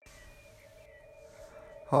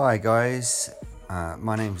Hi guys,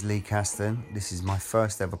 my name's Lee Caston. This is my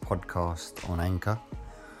first ever podcast on Anchor.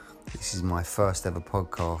 This is my first ever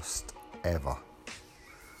podcast ever.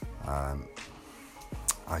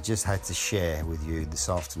 I just had to share with you this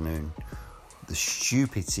afternoon the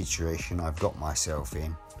stupid situation I've got myself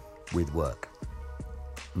in with work.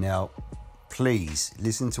 Now, please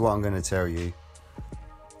listen to what I'm going to tell you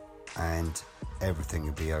and everything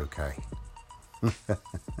will be okay.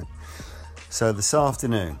 So this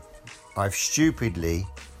afternoon, I've stupidly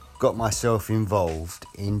got myself involved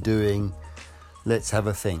in doing, let's have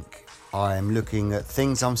a think. I am looking at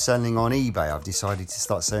things I'm selling on eBay. I've decided to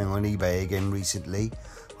start selling on eBay again recently.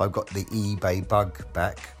 I've got the eBay bug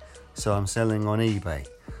back, so I'm selling on eBay.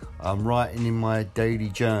 I'm writing in my daily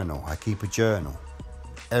journal. I keep a journal.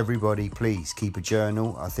 Everybody, please keep a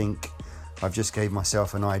journal. I think I've just gave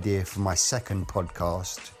myself an idea for my second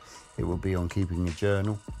podcast. It will be on keeping a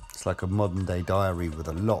journal. It's like a modern day diary with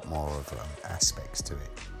a lot more of aspects to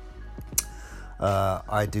it.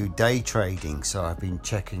 I do day trading, so I've been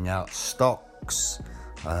checking out stocks.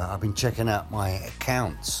 I've been checking out my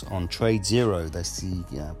accounts on TradeZero. That's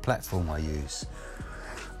the platform I use.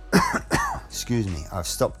 Excuse me. I've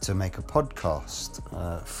stopped to make a podcast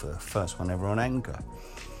for first one ever on Anchor.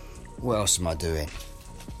 What else am I doing?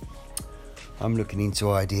 I'm looking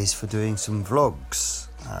into ideas for doing some vlogs.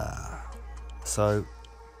 So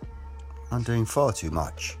I'm doing far too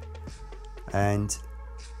much, and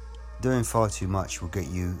doing far too much will get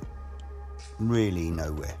you really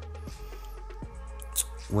nowhere.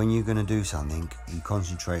 When you're going to do something, you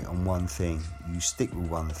concentrate on one thing, you stick with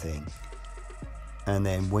one thing, and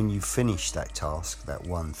then when you finish that task, that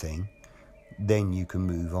one thing, then you can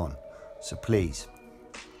move on. So please,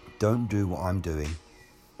 don't do what I'm doing,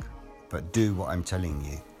 but do what I'm telling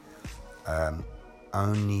you.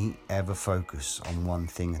 Only ever focus on one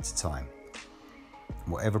thing at a time.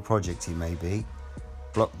 Whatever project it may be,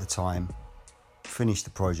 block the time, finish the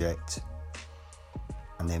project,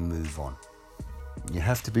 and then move on. You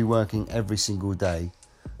have to be working every single day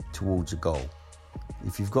towards a goal.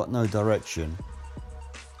 If you've got no direction,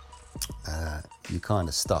 you're kind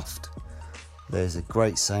of stuffed. There's a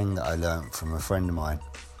great saying that I learned from a friend of mine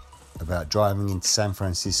about driving into San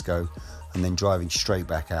Francisco and then driving straight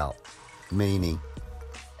back out. Meaning,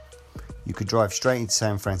 you could drive straight into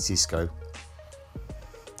San Francisco,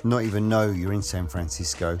 not even know you're in San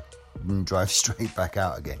Francisco, and drive straight back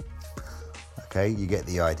out again. Okay, you get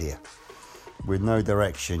the idea. With no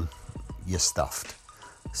direction, you're stuffed.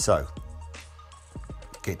 So,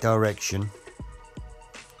 get direction,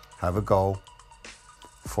 have a goal,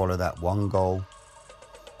 follow that one goal,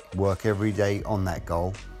 work every day on that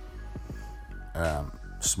goal,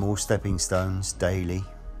 small stepping stones daily,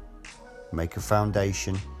 make a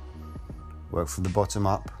foundation, work from the bottom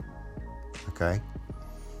up. Okay.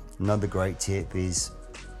 Another great tip is,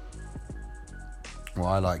 what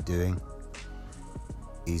I like doing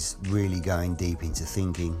is really going deep into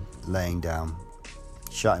thinking, laying down,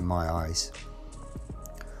 shutting my eyes,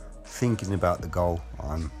 thinking about the goal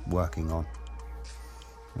I'm working on.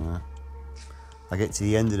 I get to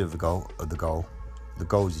the end of the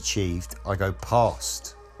goal's achieved, I go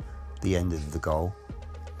past the end of the goal.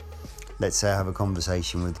 Let's say I have a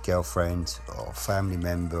conversation with a girlfriend or a family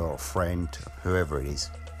member or a friend, whoever it is,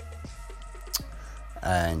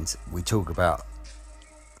 and we talk about,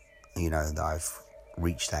 that I've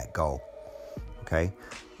reached that goal. Okay,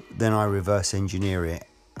 then I reverse engineer it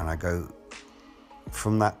and I go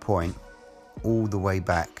from that point all the way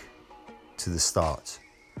back to the start.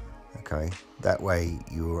 Okay, that way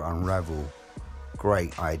you'll unravel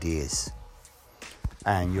great ideas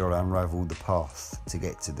and you'll unravel the path to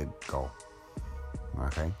get to the goal.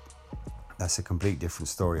 Okay, that's a complete different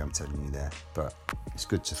story I'm telling you there, but it's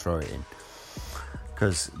good to throw it in,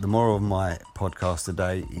 because the moral of my podcast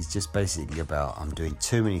today is just basically about, I'm doing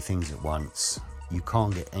too many things at once. You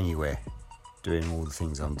can't get anywhere doing all the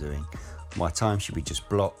things I'm doing. My time should be just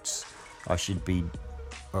blocked. I should be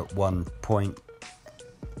at one point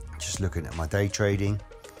just looking at my day trading,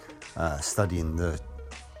 studying the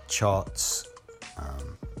charts,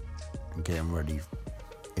 and getting ready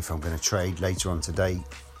if I'm going to trade later on today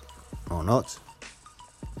or not.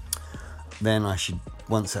 Then I should,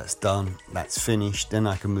 once that's done, that's finished, then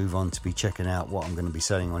I can move on to be checking out what I'm going to be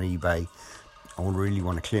selling on eBay. I really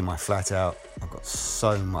want to clear my flat out. I've got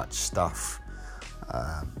so much stuff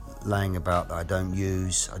laying about that I don't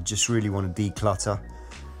use. I just really want to declutter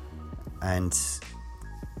and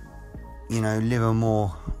live a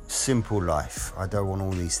more simple life. I don't want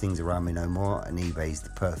all these things around me no more, and eBay's the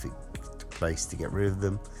perfect place to get rid of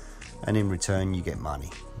them, and in return you get money.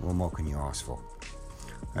 What more can you ask for?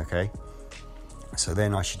 Okay, So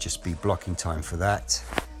then I should just be blocking time for that.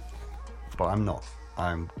 But I'm not.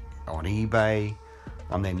 I'm on eBay.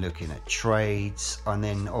 I'm then looking at trades. I'm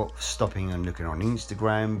then stopping and looking on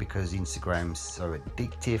Instagram because Instagram's so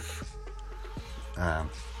addictive.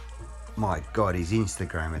 My God, is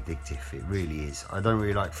Instagram addictive? It really is. I don't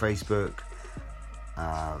really like Facebook.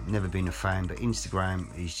 Never been a fan, but Instagram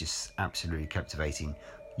is just absolutely captivating.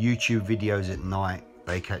 YouTube videos at night,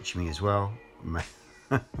 they catch me as well.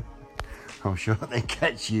 I'm sure they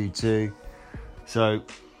catch you too. So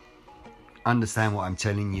understand what I'm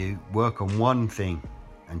telling you. Work on one thing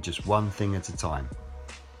and just one thing at a time.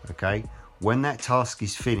 Okay? When that task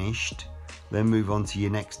is finished, then move on to your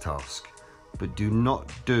next task. But do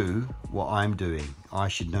not do what I'm doing. I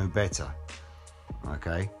should know better.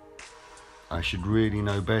 Okay? I should really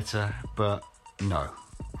know better, but no.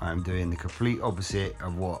 I'm doing the complete opposite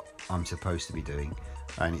of what I'm supposed to be doing,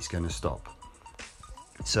 and it's going to stop.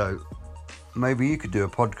 So maybe you could do a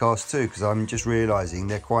podcast too, because I'm just realizing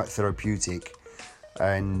they're quite therapeutic,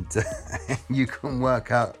 and you can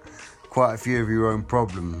work out quite a few of your own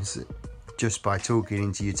problems just by talking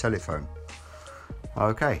into your telephone.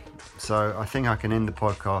 Okay, so I think I can end the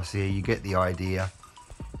podcast here. You get the idea.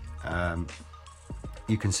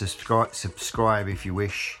 You can subscribe if you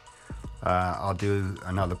wish. I'll do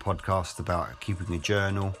another podcast about keeping a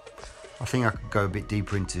journal. I think I could go a bit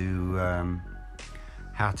deeper into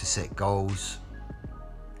how to set goals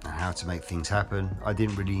and how to make things happen. I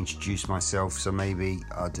didn't really introduce myself, so maybe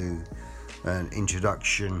I'll do an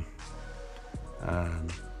introduction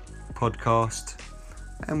podcast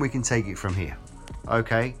and we can take it from here.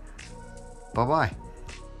 Okay, bye-bye.